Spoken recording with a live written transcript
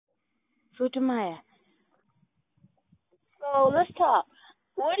Futamaya. So let's talk.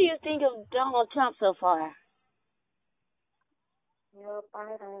 What do you think of Donald Trump so far? Nope,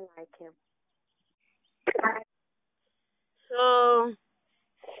 I don't like him. So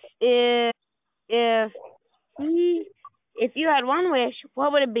if if he if you had one wish,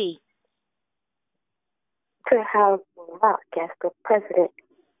 what would it be? To have Barack as the president.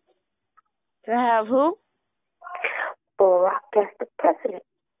 To have who? Barack as the president.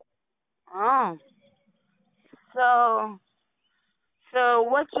 Oh. So so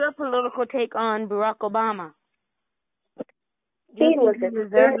what's your political take on Barack Obama? Do you He think was he a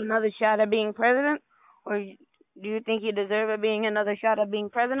deserves good. another shot at being president? Or do you think he deserves at being another shot at being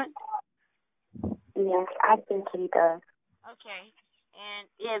president? Yes, I think he does. Okay. And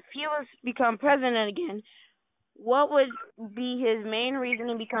if he was become president again, what would be his main reason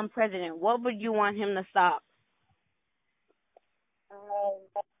to become president? What would you want him to stop?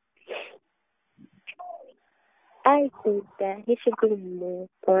 Um, I think that he should do more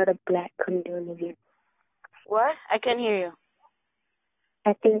for the black community. What? I can hear you.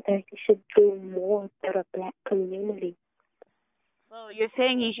 I think that he should do more for the black community. So you're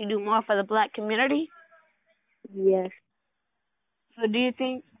saying he should do more for the black community? Yes. So do you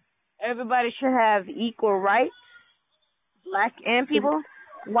think everybody should have equal rights? Black and people?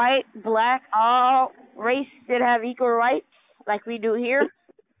 White, black, all race should have equal rights like we do here?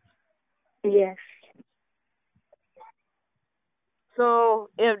 Yes. So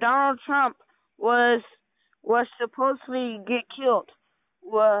if Donald Trump was supposedly get killed,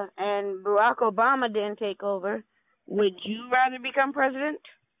 and Barack Obama didn't take over, would you rather become president?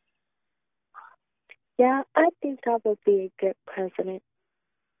 Yeah, I think I would be a good president.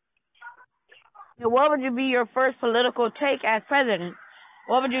 And what would be your first political take as president?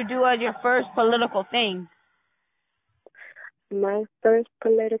 What would you do as your first political thing? My first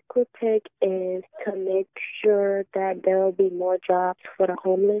political take is to make sure that there will be more jobs for the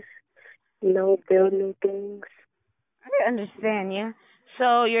homeless, build new things. I understand you.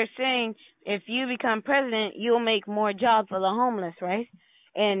 So you're saying if you become president, you'll make more jobs for the homeless, right?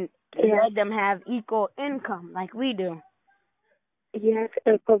 And Yes, let them have equal income like we do. yes,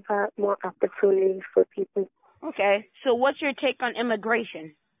 and provide more opportunities for people. Okay. So what's your take on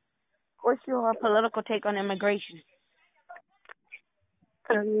immigration? What's your political take on immigration?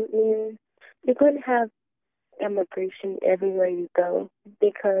 mean, you're going to have immigration everywhere you go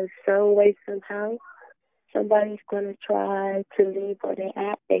because some way, somehow, somebody's going to try to leave where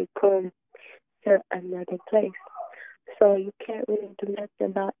they're at and come to another place. So you can't really do nothing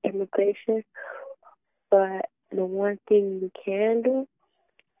about immigration, but the one thing you can do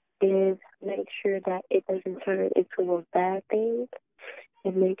is make sure that it doesn't turn into a bad thing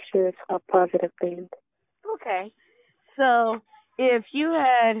and make sure it's a positive thing. Okay. So if you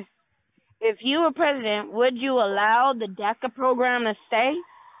were president, would you allow the DACA program to stay,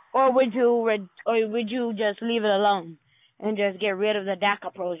 or would you just leave it alone and just get rid of the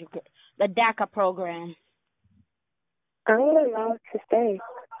DACA program? I would allow it to stay.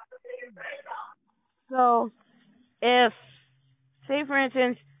 So if, say for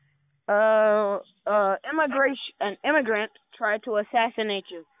instance, an immigrant tried to assassinate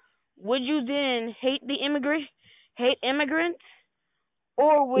you, would you then hate immigrants,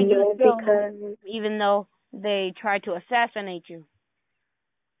 or would you No, still hate them even though they tried to assassinate you?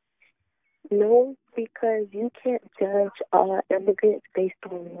 because you can't judge all immigrants based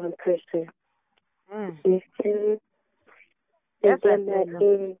on one person. Mm. You see, Yes, there I feel might you.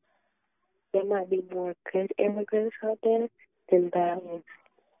 be there might be more good immigrants out there than bad ones.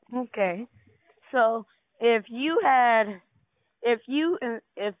 Okay. So if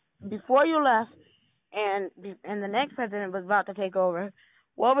before you left and the next president was about to take over,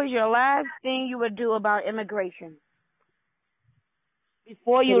 what was your last thing you would do about immigration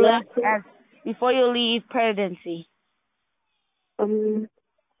before The you last left thing, as before you leave presidency? um,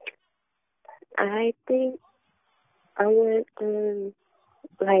 I think I would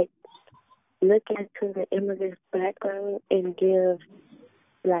like look into the immigrants' background and give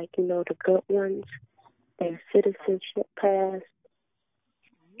the good ones their citizenship pass,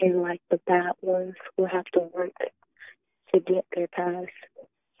 and the bad ones will have to work to get their pass.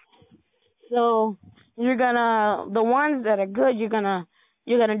 So the ones that are good, you're gonna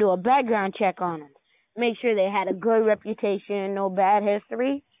do a background check on them. Make sure they had a good reputation, no bad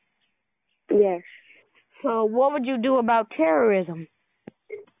history. Yes. So what would you do about terrorism?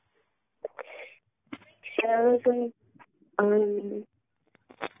 Terrorism,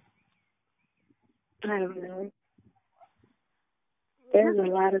 I don't know. There's a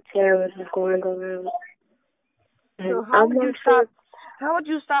lot of terrorism going around. So And how I'm would you not stop? sure. How would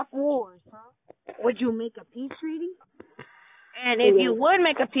you stop wars, huh? Would you make a peace treaty? And if you would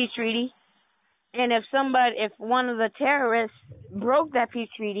make a peace treaty, and if one of the terrorists broke that peace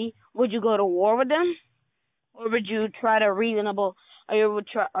treaty, would you go to war with them, or would you try to try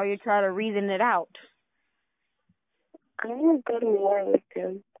to reason it out? I would go to war with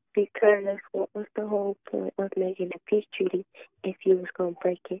them because what was the whole point of making a peace treaty if you was going to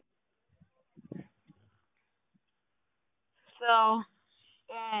break it? So,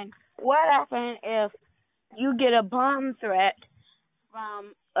 and what happens if you get a bomb threat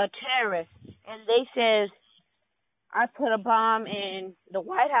from a terrorist and they says, I put a bomb in the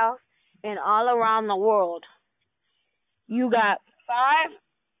White House and all around the world. You got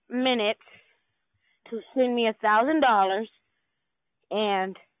 5 minutes to send me $1,000,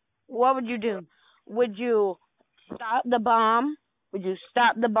 and what would you do? Would you stop the bomb? Would you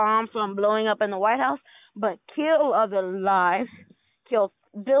stop the bomb from blowing up in the White House, but kill other lives, kill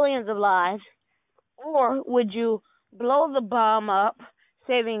billions of lives? Or would you blow the bomb up,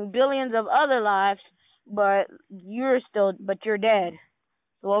 saving billions of other lives, but you're dead?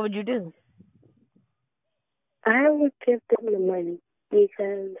 So what would you do? I would give them the money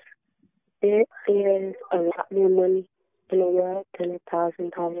because there is a lot more money in the world than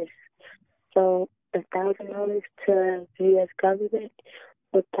 $1,000. So $1,000 to the U.S. government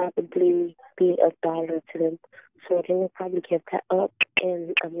would probably be $1 to them. So they would probably give that up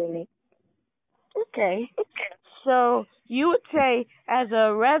in a minute. Okay. So you would say, as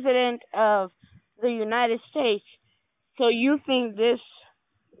a resident of the United States, so you think this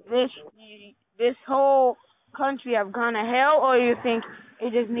whole country have gone to hell, or you think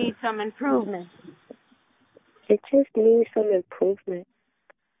it just needs some improvement? It just needs some improvement.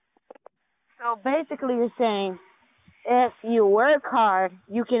 So basically you're saying if you work hard,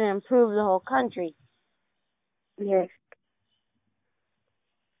 you can improve the whole country. Yes.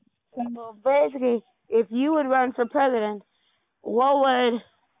 So basically, if you would run for president, what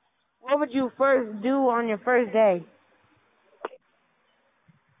would you first do on your first day?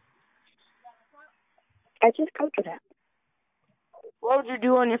 I just told you that. What would you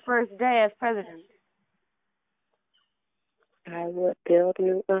do on your first day as president? I would build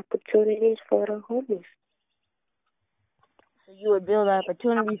new opportunities for the homeless. So you would build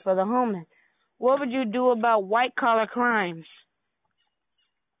opportunities for the homeless. What would you do about white-collar crimes?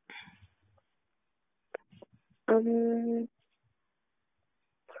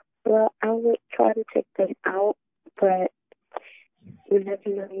 Well, I would try to take them out, but you never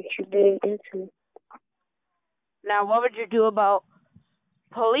know what you're getting into. Now, what would you do about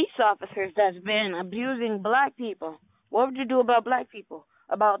police officers that's been abusing black people? What would you do about black people?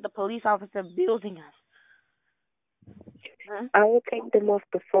 About the police officer abusing us? Huh? I would take them off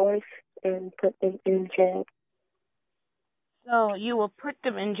the force and put them in jail. So you will put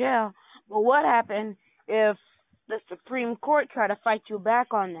them in jail. But what happened if the Supreme Court try to fight you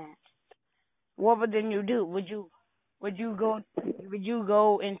back on that? What would then you do? Would you go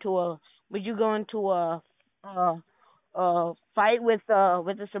into a fight with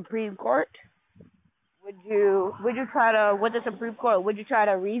the Supreme Court? Would you try to with the Supreme Court? Would you try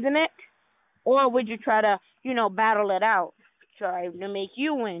to reason it, or would you try to battle it out, try to make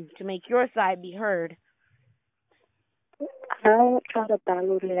you win, to make your side be heard? I would try to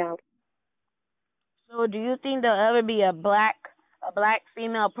battle it out. So, do you think there'll ever be a black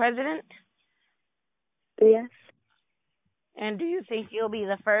female president? Yes. And do you think you'll be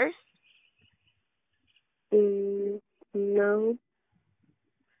the first? No.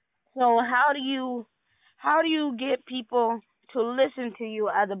 So how do you get people to listen to you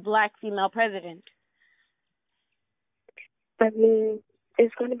as a black female president? I mean,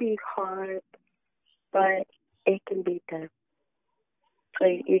 it's going to be hard, but it can be done. So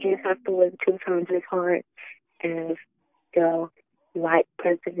you just have to work 2 times as hard as the white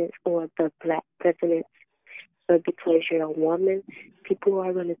presidents or the black presidents. But because you're a woman, people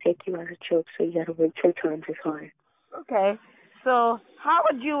are going to take you as a joke, so you got to work 2 times as hard. Okay. So how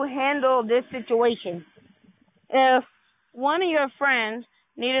would you handle this situation? If one of your friends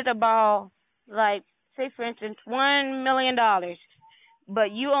needed to borrow, like, say for instance, $1 million,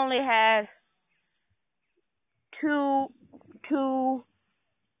 but you only had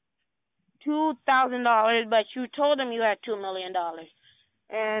 $2,000, but you told them you had $2 million,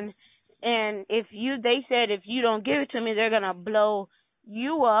 and they said if you don't give it to me, they're gonna blow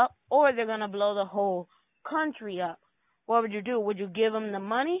you up, or they're gonna blow the whole country up. What would you do? Would you give them the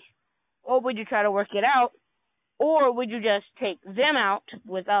money, or would you try to work it out, or would you just take them out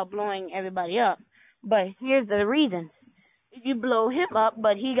without blowing everybody up? But here's the reason: if you blow him up,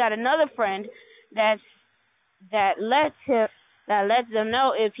 but he got another friend that that lets them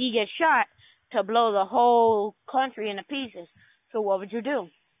know if he gets shot to blow the whole country into pieces. So what would you do?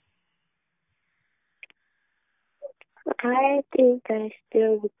 I think I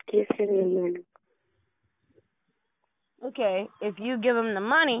still would give him the money. Okay, if you give him the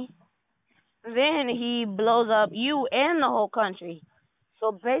money, then he blows up you and the whole country.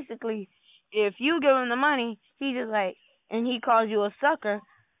 So basically, if you give him the money, he just like, and he calls you a sucker.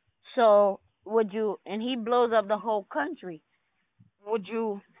 So would you? And he blows up the whole country. Would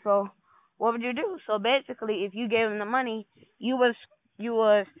you? So what would you do? So basically, if you gave him the money, you was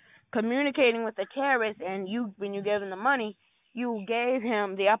communicating with the terrorist, and when you gave him the money, you gave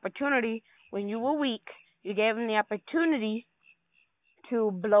him the opportunity when you were weak. You gave him the opportunity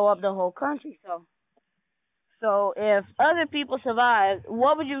to blow up the whole country. So if other people survived,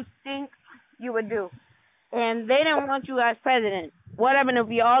 what would you think you would do? And they didn't want you as president. What happened if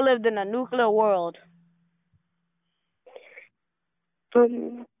we all lived in a nuclear world?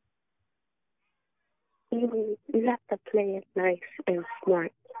 Um, you have to play it nice and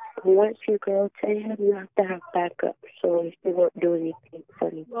smart. Once you go to him, you have to have backup, so he won't do anything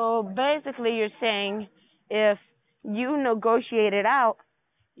funny. So basically, you're saying if you negotiate it out,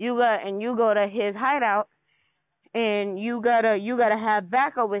 you go to his hideout, and you gotta have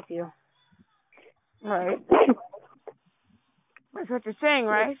backup with you, right? That's what you're saying,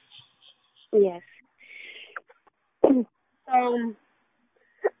 right? Yes.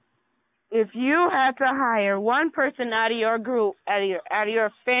 If you had to hire one person out of your group, out of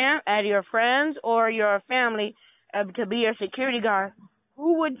your friends or your family, to be your security guard,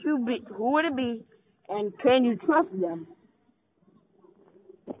 who would you be? Who would it be? And can you trust them?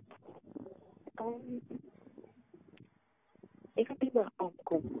 It could be my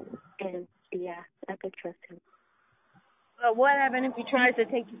uncle, and yeah, I could trust him. But what happens if he tries to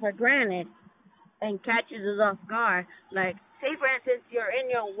take you for granted and catches us off guard? Like, say for instance, you're in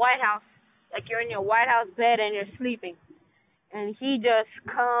your White House bed and you're sleeping, and he just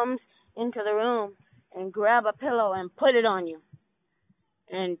comes into the room and grab a pillow and put it on you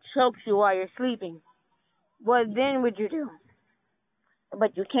and chokes you while you're sleeping. What then would you do?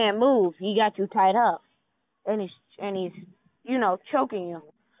 But you can't move. He got you tied up, and he's choking you.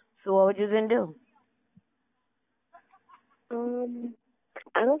 So what would you then do?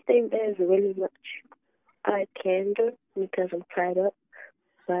 I don't think there's really much I can do because I'm tied up,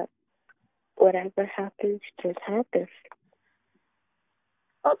 but whatever happens, just happens.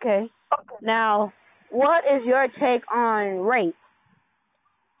 Okay. Now, what is your take on rape?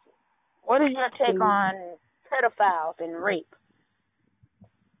 What is your take on pedophiles and rape?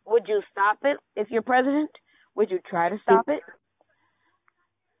 Would you stop it if you're president? Would you try to stop it?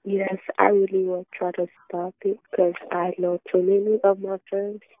 Yes, I really will try to stop it because I know too many of my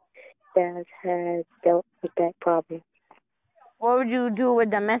friends that have dealt with that problem. What would you do with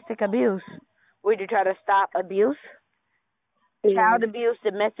domestic abuse? Would you try to stop abuse? Child abuse,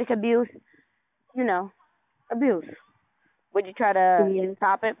 domestic abuse, abuse. Would you try to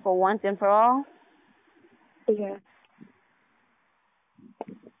stop it for once and for all? Yeah.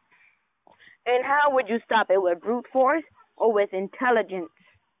 And how would you stop it? With brute force or with intelligence?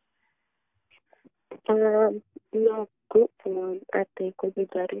 Group one, I think would be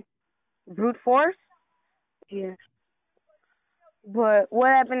better. Brute force? Yes. But what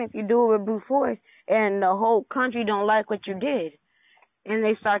happens if you do it with brute force and the whole country don't like what you did and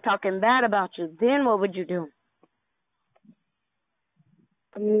they start talking bad about you? Then what would you do?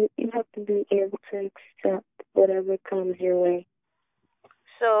 You have to be able to accept whatever comes your way.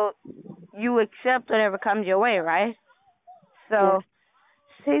 So you accept whatever comes your way, right? So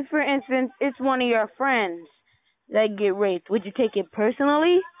say, for instance, it's one of your friends that get raped. Would you take it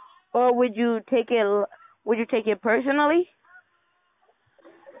personally, or would you take it personally?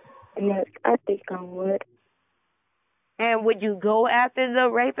 Yes, I think I would. And would you go after the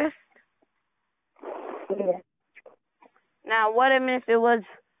rapist? Yes. Now, what if it was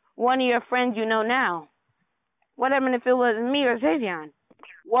one of your friends you know now? What if it was me or Xavion?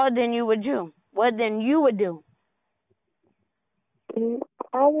 What then you would do? What then you would do?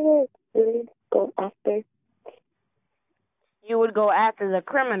 I would really go after. You would go after the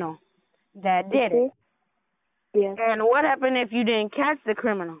criminal that did it. Yes. And what happened if you didn't catch the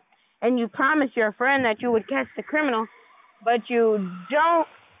criminal? And you promised your friend that you would catch the criminal, but you don't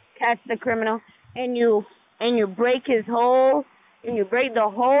catch the criminal, and you break the whole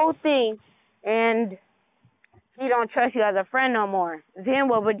thing, and he don't trust you as a friend no more. Then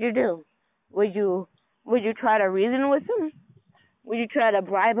what would you do? Would you try to reason with him? Would you try to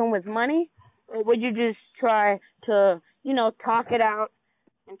bribe him with money? Or would you just try to, talk it out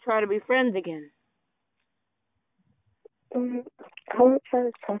and try to be friends again? Mm, I would try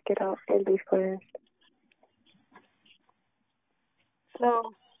to talk it out and be friends.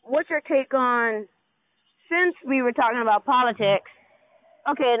 So, what's your take on, since we were talking about politics,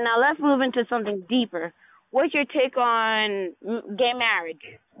 okay, now let's move into something deeper. What's your take on gay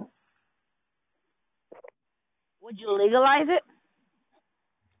marriage? Would you legalize it?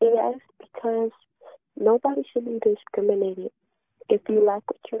 Yes, because nobody should be discriminated. If you like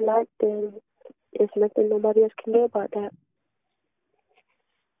what you like, then there's nothing nobody else can do about that.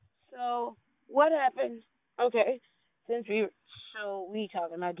 So, what happened? Okay, since we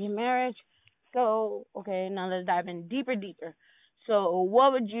talking about gay marriage. So, okay, now let's dive in deeper. So,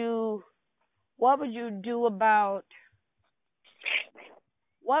 what would you do about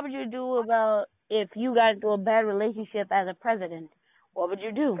what would you do about if you got into a bad relationship as a president? What would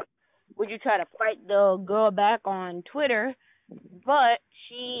you do? Would you try to fight the girl back on Twitter? But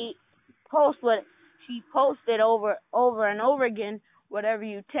she posted over and over again whatever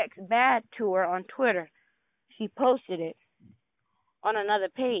you text bad to her on Twitter. She posted it on another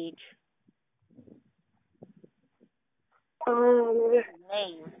page.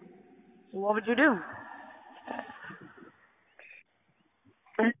 Name. So what would you do?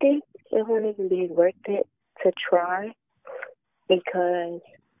 I think it won't even be worth it to try because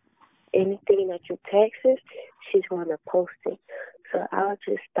anything that you text her, she's going to post it. So I'll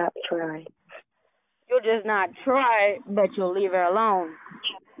just stop trying. You'll just not try, but you'll leave her alone.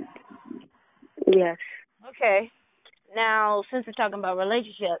 Yes. Okay. Now, since we're talking about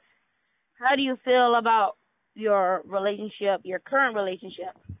relationships, how do you feel about your relationship, your current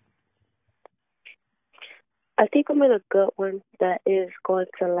relationship? I think I'm in a good one that is going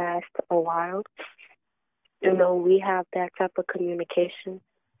to last a while. You know, we have that type of communication.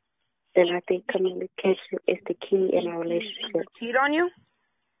 And I think communication is the key in a relationship. Cheat on you?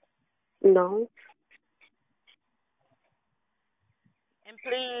 No. And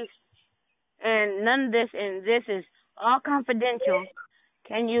please, and none of this, and this is all confidential.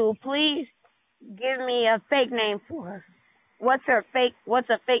 Can you please give me a fake name for her? What's a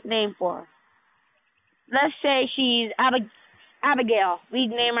fake name for her? Let's say she's Abigail. We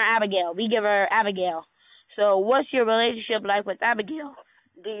name her Abigail. We give her Abigail. So what's your relationship like with Abigail?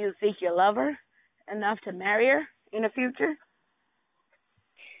 Do you think you love her enough to marry her in the future?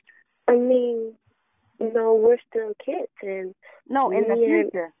 I mean, we're still kids, and no, in the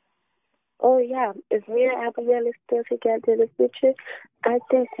future. Oh yeah, if me and Abigail is still together in the future, I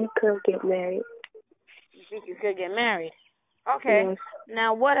think we could get married. You think you could get married? Okay. Yes.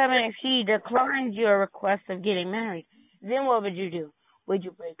 Now, what happens if she declines your request of getting married? Then what would you do? Would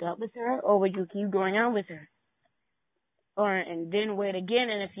you break up with her, or would you keep going on with her? And then wait again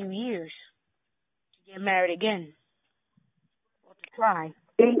in a few years to get married again? Or to try?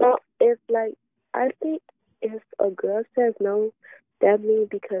 It's like, I think if a girl says no, that means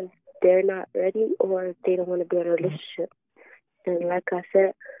because they're not ready or they don't want to be in a relationship. And like I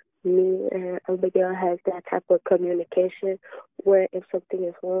said, me and Abigail has that type of communication where if something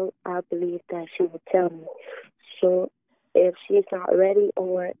is wrong, I believe that she would tell me. So if she's not ready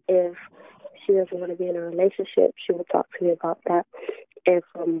or if she doesn't want to be in a relationship, she will talk to me about that. And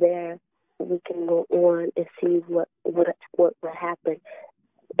from there, we can go on and see what would happen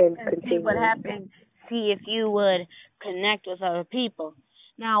and see what happened. See if you would connect with other people.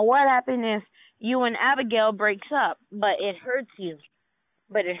 Now, what happened if you and Abigail breaks up, but it hurts you?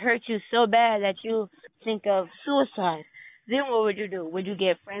 But it hurts you so bad that you think of suicide. Then what would you do? Would you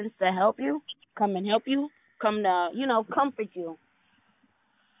get friends to help you? Come and help you? Come to, comfort you?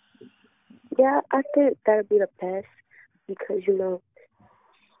 Yeah, I think that would be the best because,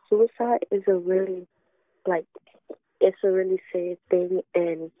 suicide is it's a really sad thing,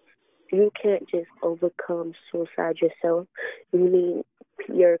 and you can't just overcome suicide yourself. You need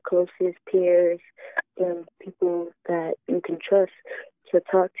your closest peers and people that you can trust to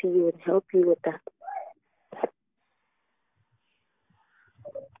talk to you and help you with that.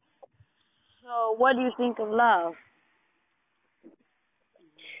 So what do you think of love?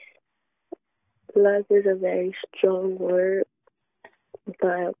 Love is a very strong word,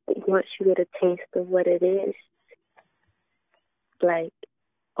 but once you get a taste of what it is, like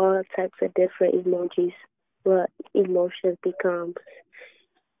all types of different emojis, what emotions becomes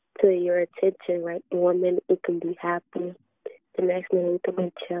to your attention. Like 1 minute it can be happy, the next minute it can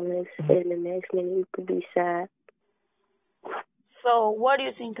be jealous, and the next minute it could be sad. So what do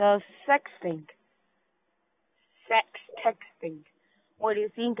you think of sexting? Sex texting. What do you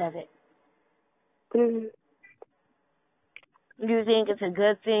think of it? Mm-hmm. Do you think it's a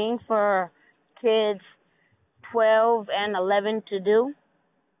good thing for kids 12 and 11 to do?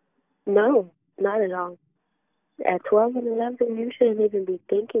 No, not at all. At 12 and 11, you shouldn't even be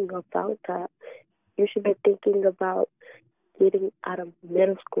thinking about that. You should be thinking about getting out of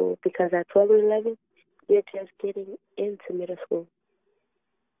middle school because at 12 and 11, you're just getting into middle school.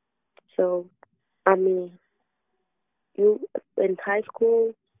 So, I mean, you in high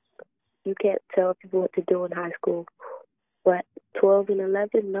school, you can't tell people what to do in high school. But 12 and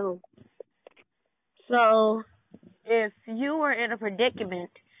 11, no. So, if you were in a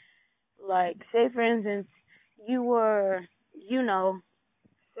predicament, like, say for instance, you were, you know,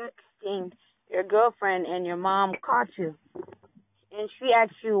 sexting your girlfriend and your mom caught you, and she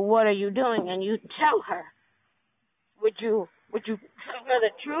asks you, "What are you doing?" and you tell her, would you tell her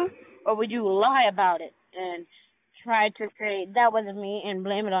the truth, or would you lie about it and try to say that wasn't me and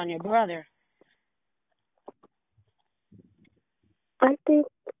blame it on your brother? I think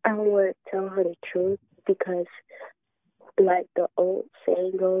I would tell her the truth because, like the old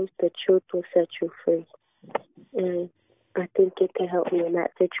saying goes, the truth will set you free. And I think it can help me in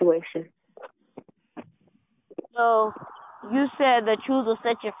that situation. So you said the truth will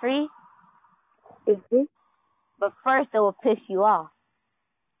set you free, Mhm. but first it will piss you off.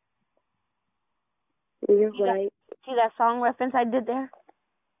 You're See that? right. See that song reference I did there?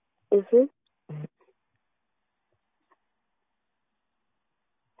 Mhm.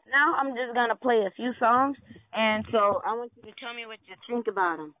 Now I'm just gonna play a few songs, and so I want you to tell me what you think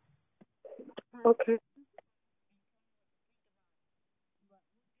about them. Okay.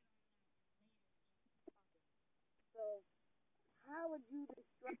 How would you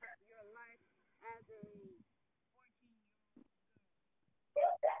describe your life as a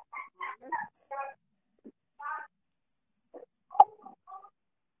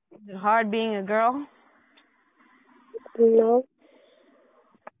Is it hard being a girl? No.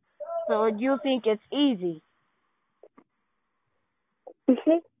 So do you think it's easy?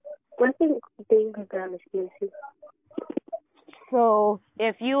 Mhm. I think being a girl is easy. So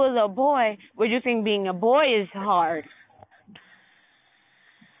if you was a boy, would you think being a boy is hard?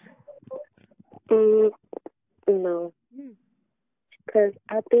 Mm, no. Because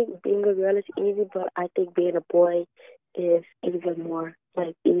I think being a girl is easy, but I think being a boy is even more,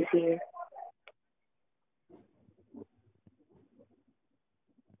 like, easier.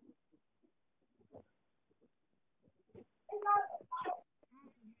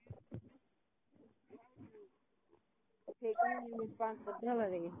 Taking on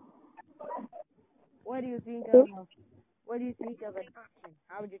responsibility. What do you think Mm, of what do you think of adoption?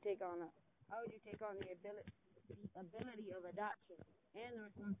 How would you take on the ability of adoption and the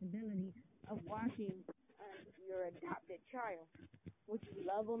responsibility of watching your adopted child? Would you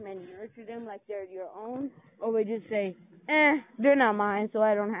love them and nurture them like they're your own, or would you say, they're not mine, so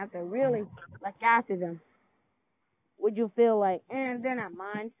I don't have to really look after them? Would you feel like, they're not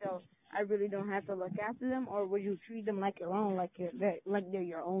mine, so I really don't have to look after them, or would you treat them like your own, like they're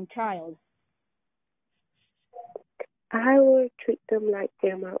your own child? I would treat them like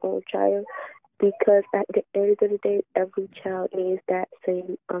they're my own child because at the end of the day, every child needs that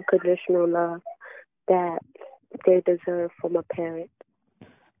same unconditional love that they deserve from a parent.